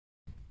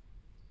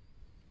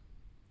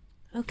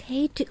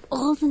Okay, to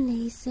all the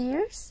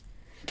naysayers,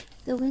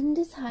 the wind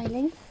is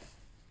howling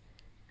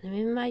and I'm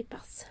in my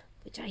bus,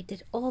 which I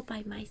did all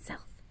by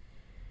myself.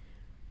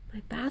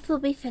 My bath will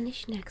be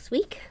finished next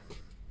week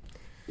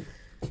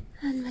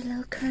and my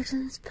little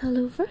curtains pull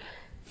over.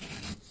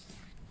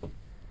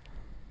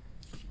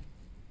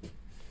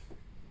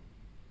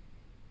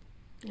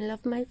 I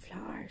love my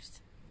flowers,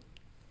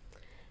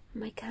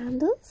 and my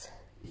candles,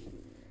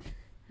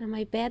 and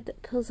my bed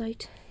that pulls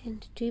out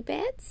into two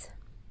beds.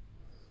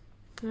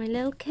 My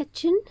little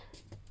kitchen,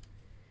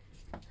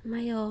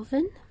 my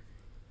oven,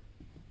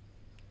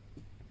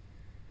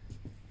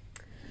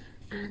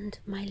 and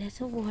my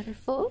little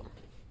waterfall,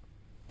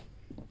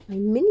 my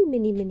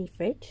mini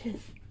fridge,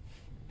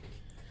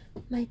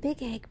 my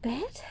big egg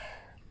bed,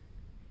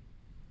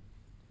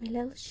 my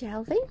little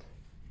shelving,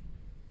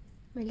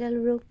 my little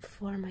rope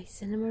for my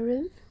cinema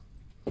room,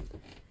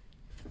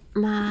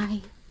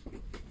 my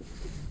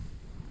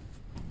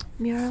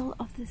mural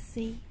of the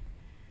sea,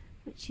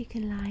 which you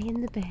can lie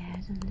in the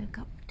bed and look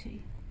up to.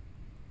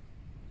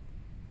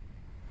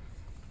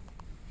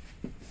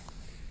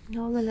 And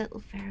all the little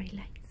fairy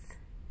lights.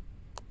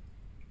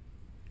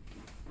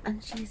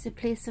 And she's a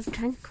place of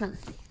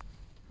tranquility.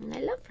 And I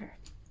love her.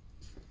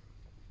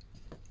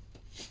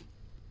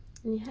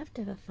 And you have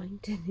to have a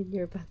fountain in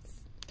your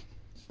bus.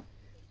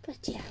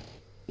 But yeah,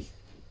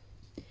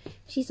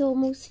 she's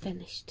almost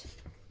finished.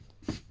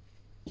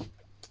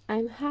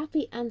 I'm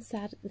happy and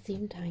sad at the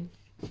same time.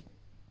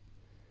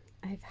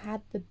 I've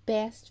had the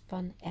best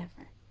fun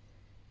ever.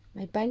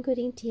 My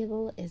banqueting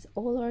table is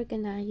all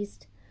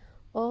organised.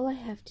 All I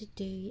have to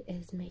do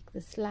is make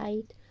the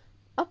slide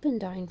up and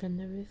down from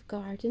the roof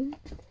garden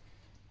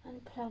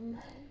and plumb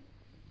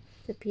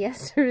the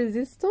pièce de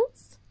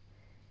résistance,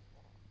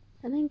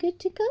 and I'm good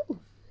to go.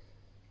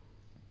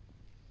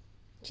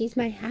 She's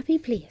my happy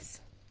place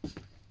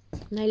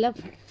and I love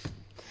her,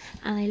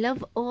 and I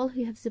love all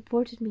who have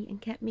supported me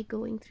and kept me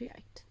going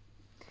throughout.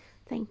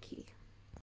 Thank you.